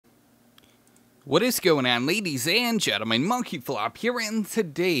What is going on, ladies and gentlemen? MonkeyFlop here, and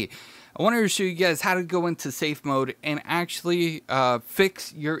today I wanted to show you guys how to go into safe mode and actually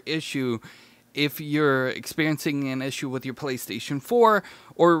fix your issue if you're experiencing an issue with your PlayStation 4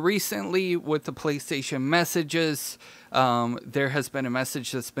 or recently with the PlayStation messages. There has been a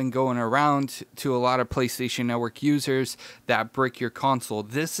message that's been going around to a lot of PlayStation Network users that brick your console.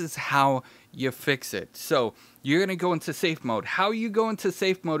 This is how you fix it. So you're going to go into safe mode. How you go into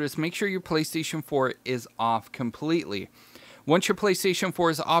safe mode is make sure your PlayStation 4 is off completely. Once your PlayStation 4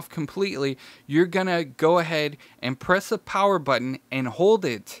 is off completely, you're going to go ahead and press the power button and hold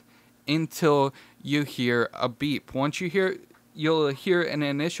it until you hear a beep. Once you hear, you'll hear an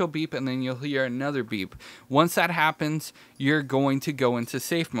initial beep and then you'll hear another beep. Once that happens, you're going to go into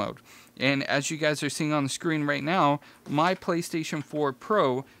safe mode. And as you guys are seeing on the screen right now, my PlayStation 4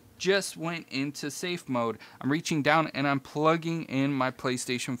 Pro just went into safe mode. I'm reaching down and I'm plugging in my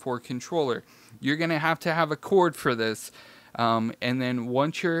PlayStation 4 controller. You're gonna have to have a cord for this, and then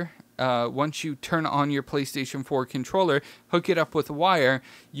once you turn on your PlayStation 4 controller, hook it up with a wire,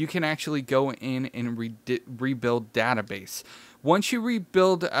 you can actually go in and rebuild database. Once you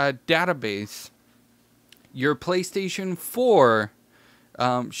rebuild a database, your PlayStation 4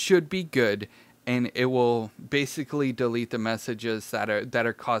 should be good, and it will basically delete the messages that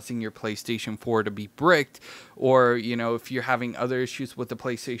are causing your PlayStation 4 to be bricked. Or, you know, if you're having other issues with the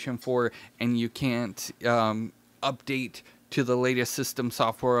PlayStation 4 and you can't update to the latest system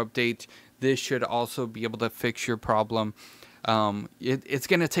software update, this should also be able to fix your problem. It's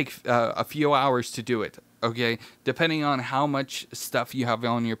going to take a few hours to do it. Okay, depending on how much stuff you have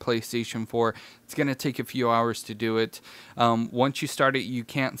on your PlayStation 4, it's going to take a few hours to do it. Once you start it, you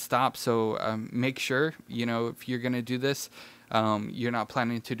can't stop, so make sure, you know, if you're going to do this, you're not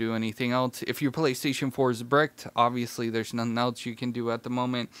planning to do anything else. If your PlayStation 4 is bricked, obviously there's nothing else you can do at the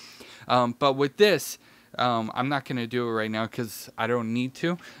moment. But with this, I'm not going to do it right now because I don't need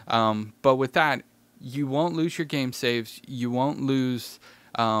to. But with that, you won't lose your game saves. You won't lose,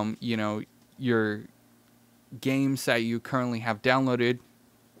 you know, your games that you currently have downloaded,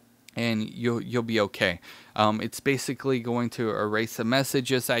 and you'll be okay. It's basically going to erase the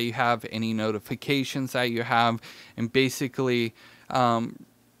messages that you have, any notifications that you have, and basically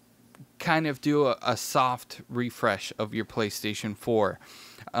kind of do a soft refresh of your PlayStation 4.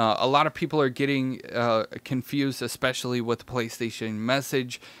 A lot of people are getting confused, especially with the PlayStation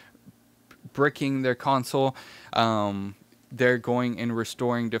message bricking their console. They're going and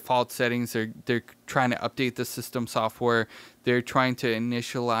restoring default settings. They're trying to update the system software. They're trying to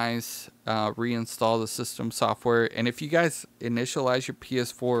initialize, reinstall the system software. And if you guys initialize your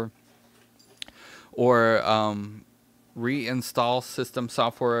PS4 or reinstall system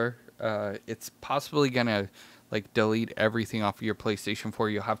software, it's possibly gonna like delete everything off of your PlayStation 4.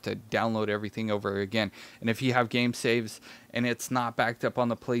 You'll have to download everything over again. And if you have game saves and it's not backed up on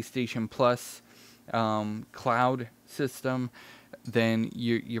the PlayStation Plus cloud system, then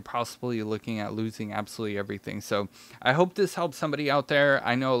you're possibly looking at losing absolutely everything. So I hope this helps somebody out there.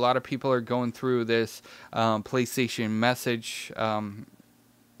 I know a lot of people are going through this PlayStation message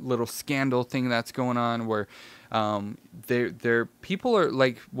little scandal thing that's going on, where people are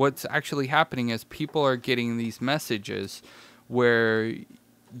like, what's actually happening is people are getting these messages where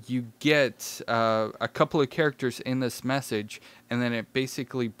you get a couple of characters in this message, and then it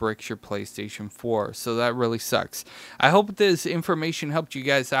basically bricks your PlayStation 4. So that really sucks. I hope this information helped you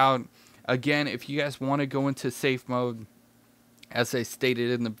guys out. Again, if you guys want to go into safe mode, as I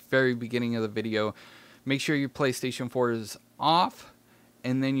stated in the very beginning of the video, make sure your PlayStation 4 is off,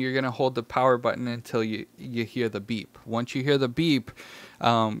 and then you're going to hold the power button until you hear the beep. Once you hear the beep,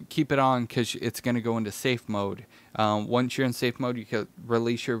 keep it on because it's going to go into safe mode. Once you're in safe mode, you can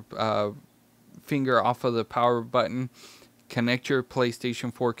release your finger off of the power button, connect your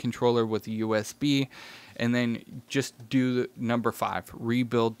PlayStation 4 controller with a USB, and then just do number 5,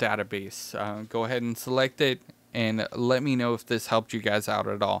 rebuild database. Go ahead and select it, and let me know if this helped you guys out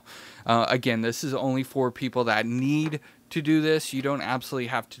at all. Again, this is only for people that need to do this. You don't absolutely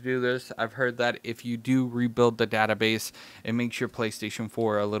have to do this. I've heard that if you do rebuild the database, it makes your PlayStation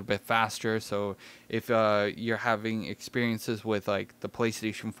 4 a little bit faster. So if you're having experiences with like the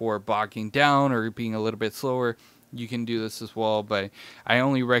PlayStation 4 bogging down or being a little bit slower, you can do this as well, but I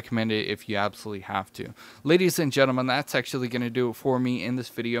only recommend it if you absolutely have to. Ladies and gentlemen, that's actually going to do it for me in this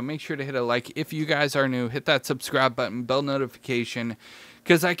video. Make sure to hit a like if you guys are new. Hit that subscribe button, bell notification,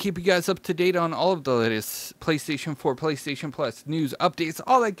 because I keep you guys up to date on all of the latest PlayStation 4, PlayStation Plus news, updates,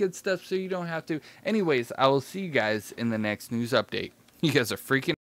 all that good stuff, so you don't have to. Anyways, I will see you guys in the next news update. You guys are freaking